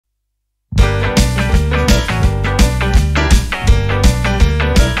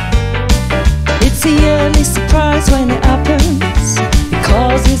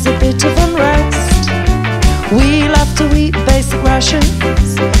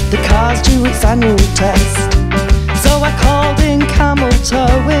annual test. So I called in Camel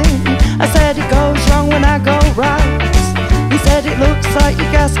Towing. I said it goes wrong when I go right. He said it looks like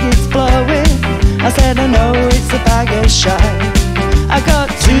your gasket's blowing. I said I know it's a bag of shite. I got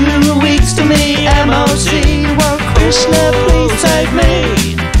 2 weeks to me MOT. Won't Krishna please save me?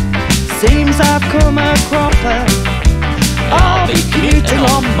 Seems I've come a cropper. I'll be commuting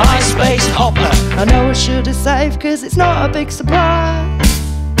on my space hopper. I know I should have saved, cause it's not a big surprise,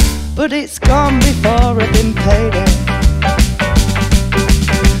 but it's gone before I've been paid it.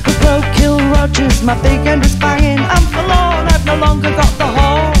 Roadkill Rogers, my big end was banging. I'm forlorn, I've no longer got the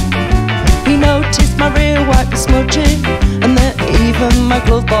horn. He noticed my rear wipe was smudgy, and that even my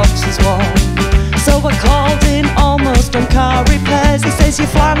glovebox was worn. So I called in almost on car repairs. He says your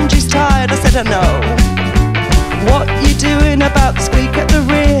flange is tired. I said I know. What you doing about the squeak at the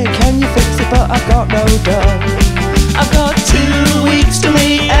rear? Can you fix it? But I've got no dough. I've got 2 weeks to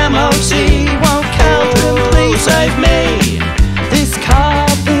me MOT. Won't Calvin please save me? This car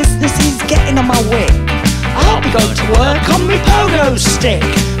business is getting on my wick. I'll be going to work on me pogo stick.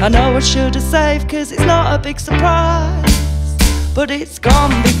 I know I should have saved, cause it's not a big surprise, but it's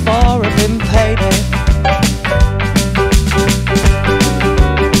gone before I've been paid it.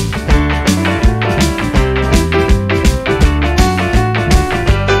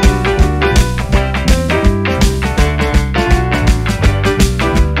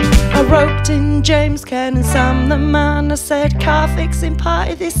 I roped in James, Ken and Sam the man. I said car fixing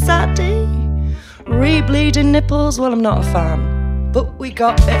party this Saturday. Re-bleeding nipples, well I'm not a fan, but we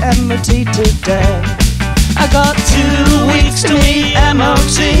got it MOT today. I got 2 weeks to me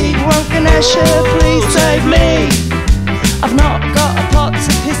MOT. Won't Ganesha please save me? I've not got a pot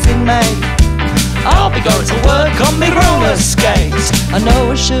to piss in May. I'll be going to work on me roller skates. I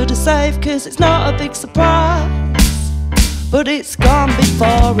know I should have saved, cause it's not a big surprise, but it's gone before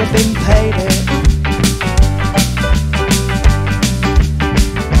I've been paid it.